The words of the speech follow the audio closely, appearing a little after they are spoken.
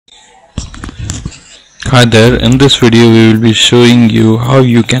Hi there, in this video we will be showing you how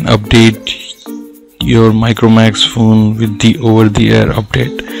you can update your Micromax phone with the over-the-air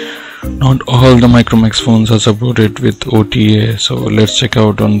update. Not all the Micromax phones are supported with OTA, so let's check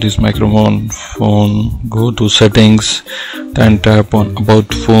out on this Micromax phone. Go to settings, then tap on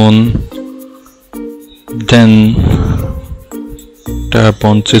about phone, then tap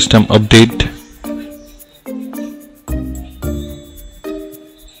on system update.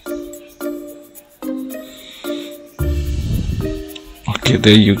 Okay,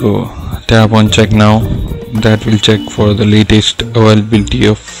 there you go. Tap on check now. That will check for the latest availability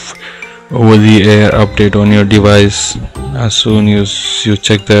of over-the-air update on your device. As soon as you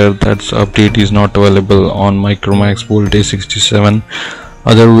check there, that update is not available on Micromax Volt 67.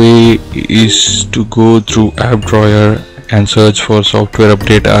 Other way is to go through app drawer and search for software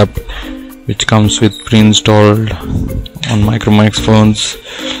update app, which comes with pre-installed on Micromax phones.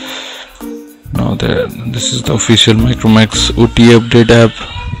 Now this is the official Micromax OTA update app.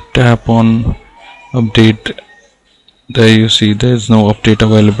 Tap on update. There you see there is no update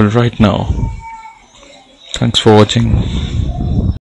available right now. Thanks for watching.